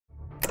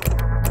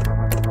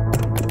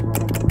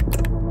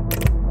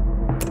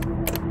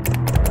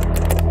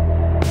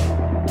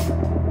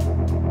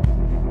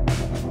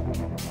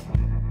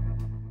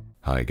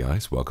Hi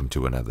guys, welcome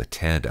to another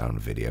teardown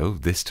video.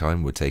 This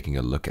time we're taking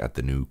a look at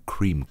the new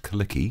Cream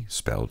Clickie,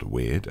 spelled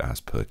weird as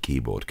per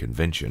keyboard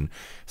convention,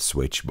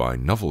 switch by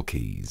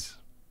Novelkeys.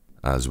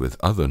 As with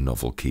other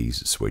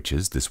Novelkeys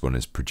switches, this one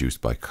is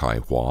produced by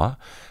Kaiwa,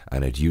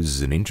 and it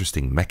uses an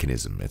interesting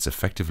mechanism. It's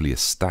effectively a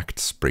stacked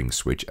spring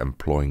switch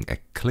employing a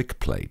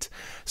click plate,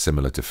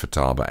 similar to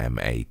Futaba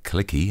MA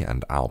clicky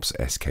and Alps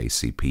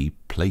SKCM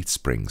plate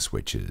spring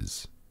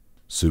switches.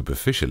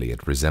 Superficially,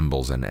 it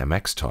resembles an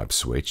MX-type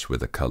switch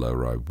with a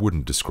color I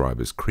wouldn't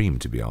describe as cream,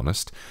 to be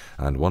honest,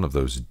 and one of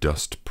those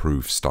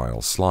dust-proof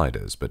style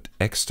sliders, but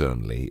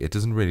externally it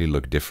doesn't really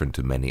look different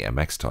to many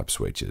MX-type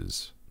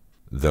switches.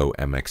 Though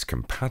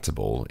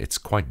MX-compatible, it's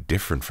quite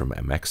different from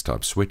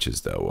MX-type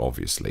switches though,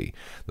 obviously.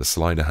 The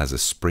slider has a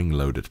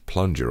spring-loaded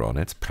plunger on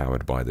it,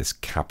 powered by this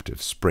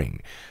captive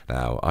spring.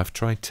 Now, I've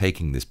tried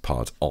taking this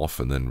part off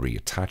and then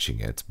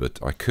reattaching it, but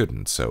I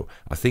couldn't, so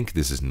I think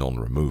this is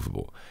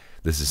non-removable.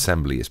 This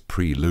assembly is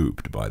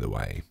pre-lubed, by the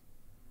way.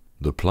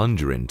 The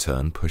plunger in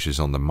turn pushes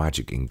on the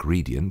magic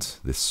ingredient,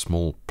 this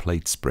small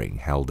plate spring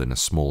held in a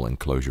small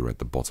enclosure at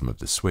the bottom of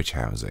the switch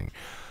housing.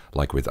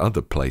 Like with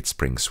other plate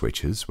spring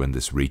switches, when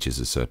this reaches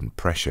a certain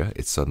pressure,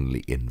 it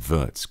suddenly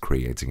inverts,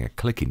 creating a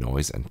clicky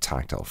noise and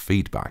tactile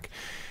feedback.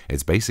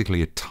 It's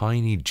basically a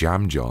tiny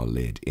jam jar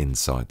lid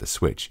inside the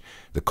switch.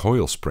 The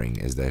coil spring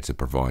is there to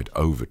provide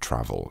over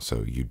travel,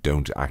 so you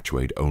don't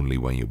actuate only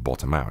when you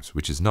bottom out,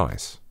 which is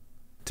nice.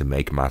 To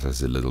make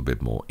matters a little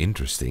bit more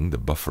interesting, the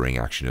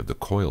buffering action of the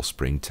coil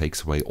spring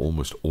takes away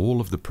almost all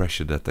of the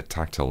pressure that the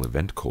tactile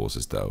event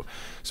causes though,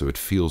 so it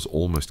feels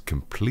almost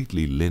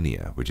completely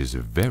linear, which is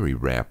a very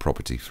rare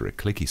property for a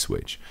clicky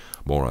switch.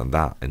 More on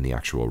that in the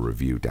actual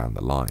review down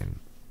the line.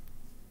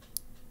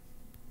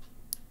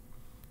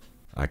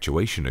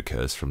 Actuation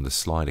occurs from the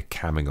slider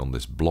camming on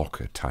this block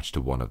attached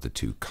to one of the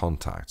two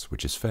contacts,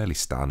 which is fairly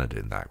standard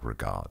in that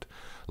regard.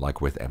 Like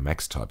with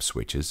MX-type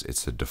switches,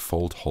 it's a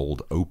default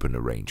hold-open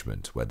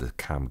arrangement where the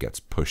cam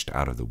gets pushed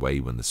out of the way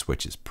when the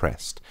switch is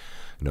pressed.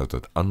 Note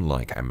that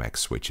unlike MX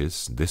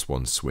switches, this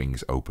one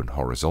swings open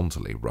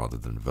horizontally rather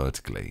than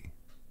vertically.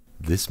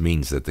 This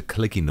means that the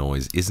clicky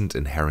noise isn't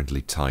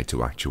inherently tied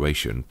to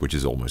actuation, which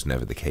is almost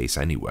never the case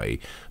anyway,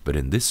 but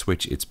in this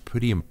switch it's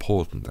pretty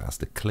important as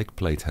the click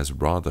plate has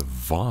rather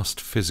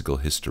vast physical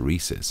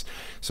hysteresis,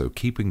 so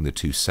keeping the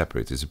two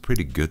separate is a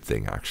pretty good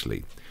thing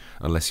actually.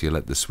 Unless you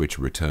let the switch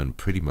return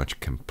pretty much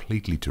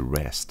completely to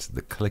rest,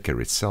 the clicker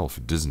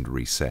itself doesn't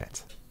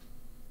reset.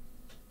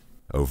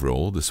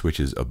 Overall, the switch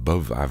is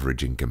above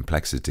average in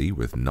complexity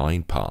with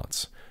 9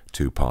 parts.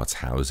 2 parts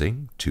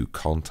housing, 2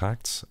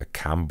 contacts, a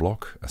cam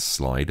block, a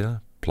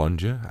slider,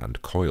 plunger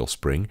and coil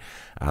spring,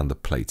 and the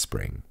plate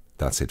spring.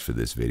 That's it for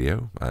this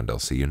video, and I'll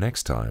see you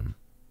next time.